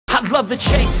I love the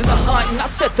chase and the hunt, and I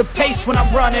set the pace when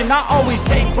I'm running. I always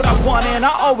take what I want and I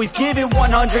always give it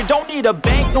 100. Don't need a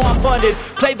bank, no I'm funded.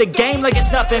 Play the game like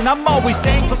it's nothing. I'm always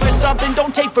thankful for something.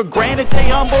 Don't take for granted, stay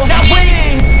humble. Now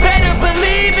winning, better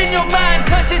believe in your mind,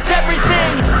 cause it's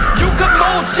everything. You can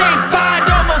mold, shape, find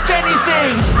almost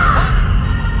anything.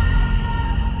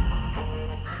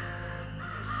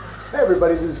 Hey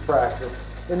everybody, this is Praxis.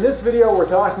 In this video we're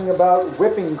talking about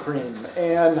whipping cream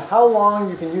and how long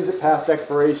you can use it past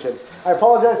expiration. I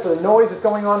apologize for the noise that's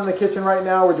going on in the kitchen right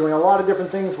now. We're doing a lot of different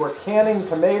things. We're canning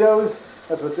tomatoes.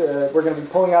 That's what we're going to be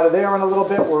pulling out of there in a little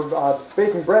bit. We're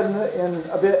baking bread in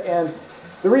a bit, and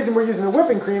the reason we're using the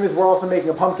whipping cream is we're also making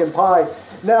a pumpkin pie.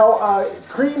 Now,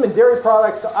 cream and dairy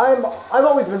products, I've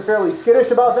always been fairly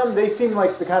skittish about them. They seem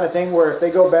like the kind of thing where if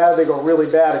they go bad, they go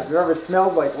really bad. If you've ever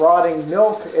smelled like rotting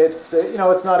milk, it's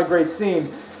it's not a great scene.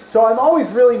 So I'm always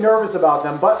really nervous about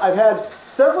them, but I've had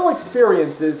several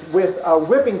experiences with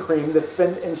whipping cream that's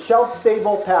been in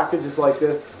shelf-stable packages like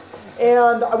this,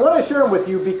 and I want to share them with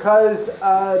you because,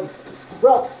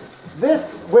 well,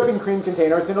 this whipping cream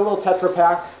container, it's in a little Tetra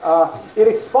Pak. It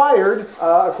expired,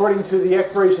 according to the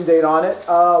expiration date on it,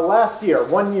 last year,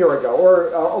 1 year ago,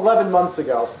 or 11 months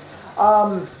ago.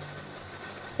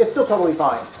 It's still totally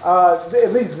fine.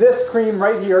 At least this cream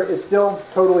right here is still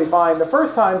totally fine. The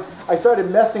first time I started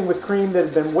messing with cream that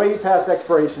had been way past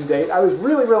expiration date, I was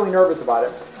really, really nervous about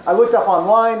it. I looked up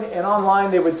online, and online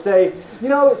they would say, you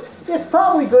know, it's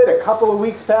probably good a couple of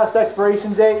weeks past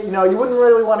expiration date. You know, you wouldn't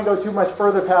really want to go too much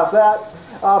further past that.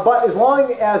 But as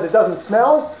long as it doesn't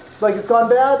smell like it's gone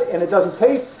bad, and it doesn't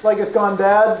taste like it's gone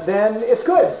bad, then it's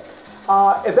good.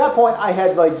 At that point, I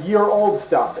had like year-old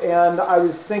stuff, and I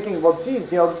was thinking, well,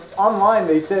 geez, you know, online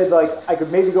they said like I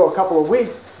could maybe go a couple of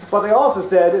weeks, but they also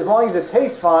said as long as it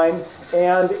tastes fine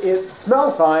and it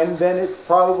smells fine, then it's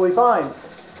probably fine.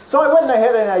 So I went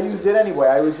ahead and I used it anyway.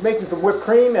 I was making some whipped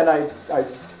cream, and I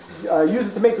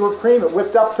used it to make the whipped cream. It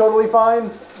whipped up totally fine,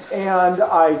 and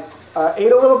I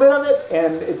ate a little bit of it,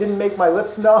 and it didn't make my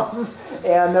lips numb.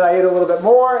 And then I ate a little bit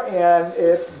more, and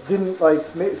it didn't like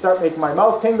start making my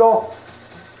mouth tingle.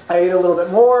 I ate a little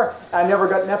bit more. I never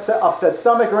got an upset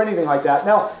stomach or anything like that.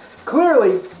 Now,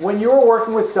 clearly, when you are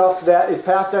working with stuff that is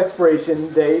past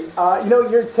expiration date, you know,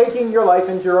 you're taking your life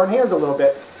into your own hands a little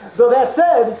bit. Though that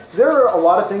said, there are a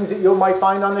lot of things that you might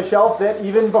find on the shelf that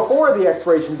even before the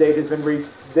expiration date has been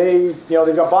reached, they've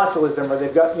got botulism, or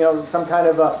they've got, some kind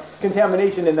of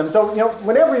contamination in them. So,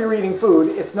 whenever you're eating food,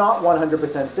 it's not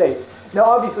 100% safe. Now,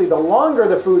 obviously, the longer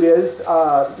the food is,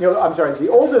 the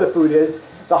older the food is,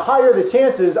 the higher the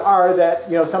chances are that,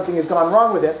 something has gone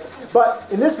wrong with it. But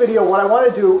in this video, what I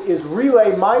want to do is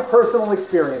relay my personal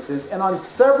experiences, and on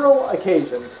several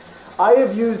occasions, I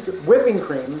have used whipping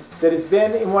cream that has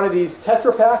been in one of these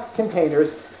Tetra Pak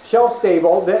containers,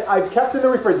 shelf-stable, that I've kept in the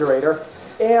refrigerator,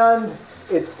 and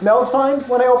it smells fine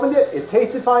when I opened it, it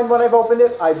tasted fine when I've opened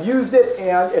it, I've used it,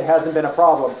 and it hasn't been a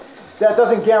problem. That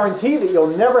doesn't guarantee that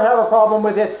you'll never have a problem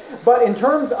with it, but in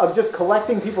terms of just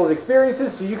collecting people's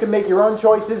experiences so you can make your own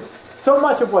choices, so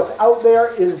much of what's out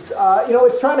there is,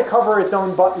 it's trying to cover its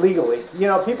own butt legally.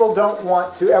 People don't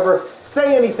want to ever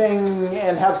say anything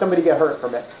and have somebody get hurt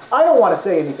from it. I don't want to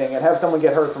say anything and have someone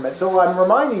get hurt from it. So I'm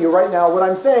reminding you right now, what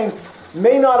I'm saying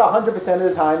may not 100% of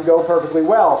the time go perfectly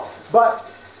well, but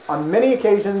on many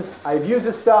occasions, I've used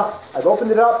this stuff, I've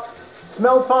opened it up,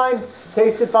 smelled fine,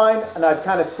 tasted fine, and I've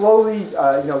kind of slowly,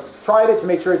 tried it to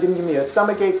make sure it didn't give me a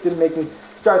stomachache, didn't make me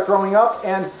start throwing up,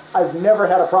 and I've never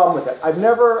had a problem with it. I've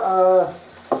never,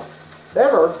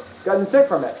 ever gotten sick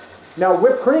from it. Now,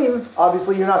 whipped cream,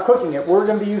 obviously you're not cooking it. We're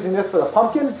going to be using this for the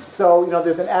pumpkin, so,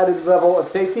 there's an added level of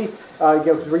safety,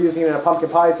 because we're using it in a pumpkin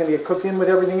pie. It's going to get cooked in with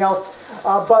everything else.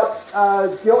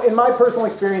 In my personal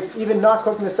experience, even not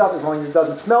cooking this stuff, as long as it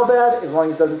doesn't smell bad, as long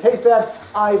as it doesn't taste bad,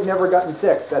 I've never gotten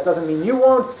sick. That doesn't mean you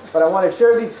won't, but I want to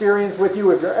share the experience with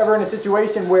you. If you're ever in a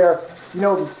situation where,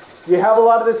 you have a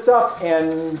lot of this stuff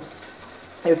and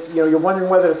it's, you're wondering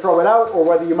whether to throw it out or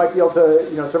whether you might be able to,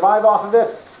 survive off of it,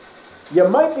 you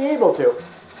might be able to.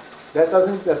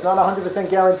 That's not 100%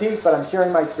 guaranteed, but I'm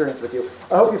sharing my experience with you.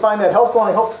 I hope you find that helpful,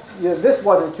 and I hope this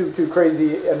wasn't too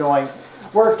crazy annoying.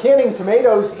 We're canning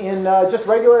tomatoes in just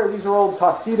regular, these are old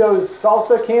Tostitos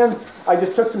salsa cans. I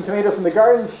just took some tomatoes from the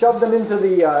garden, shoved them into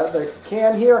the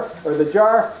can here, or the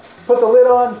jar, put the lid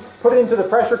on, put it into the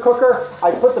pressure cooker.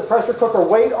 I put the pressure cooker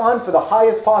weight on for the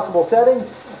highest possible setting,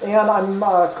 and I'm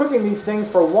cooking these things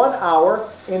for 1 hour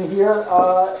in here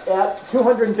at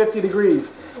 250 degrees.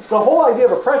 The whole idea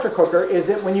of a pressure cooker is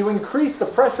that when you increase the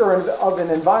pressure of an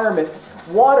environment,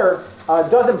 water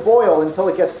doesn't boil until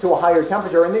it gets to a higher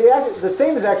temperature. And the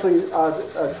same is actually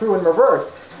true in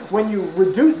reverse. when you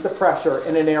reduce the pressure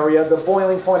in an area, the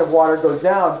boiling point of water goes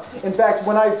down. In fact,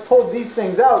 when I pulled these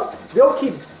things out, they'll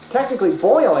keep technically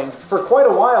boiling for quite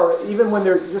a while, even when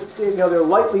they're just, they're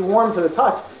lightly warm to the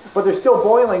touch, but they're still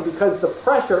boiling because the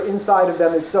pressure inside of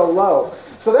them is so low.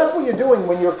 So that's what you're doing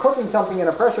when you're cooking something in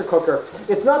a pressure cooker.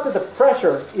 It's not that the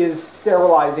pressure is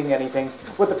sterilizing anything.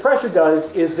 What the pressure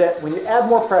does is that when you add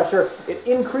more pressure, it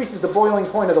increases the boiling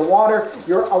point of the water.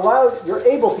 You're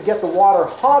able to get the water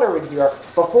hotter in here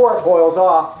before it boils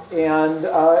off, and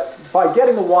by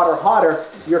getting the water hotter,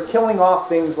 you're killing off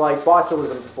things like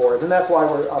botulism spores, and that's why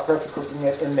we're pressure cooking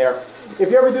it in there. If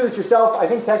you ever do this yourself, I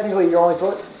think technically you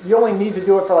only need to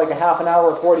do it for like a half an hour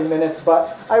or 40 minutes,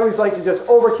 but I always like to just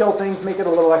overkill things, make it a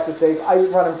little extra safe. I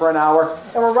run them for an hour,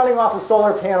 and we're running off of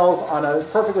solar panels on a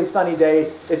perfectly sunny day.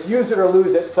 It's use it or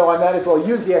lose it, so I might as well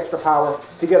use the extra power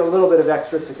to get a little bit of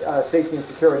extra safety and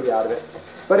security out of it.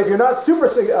 But if you're not super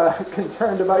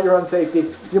concerned about your own safety,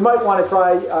 you might want to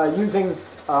try using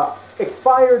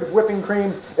expired whipping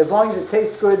cream, as long as it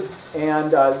tastes good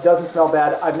and doesn't smell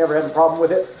bad. I've never had a problem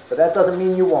with it, but that doesn't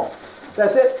mean you won't.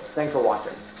 That's it. Thanks for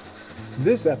watching.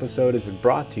 This episode has been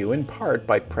brought to you in part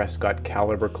by Prescott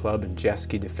Caliber Club and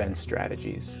Jeske Defense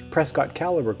Strategies. Prescott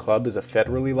Caliber Club is a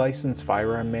federally licensed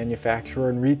firearm manufacturer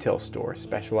and retail store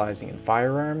specializing in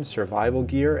firearms, survival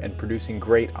gear, and producing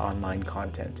great online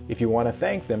content. If you want to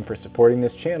thank them for supporting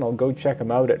this channel, go check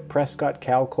them out at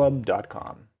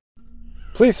PrescottCalClub.com.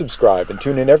 Please subscribe and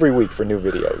tune in every week for new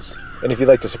videos. And if you'd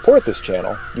like to support this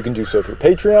channel, you can do so through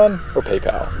Patreon or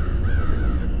PayPal.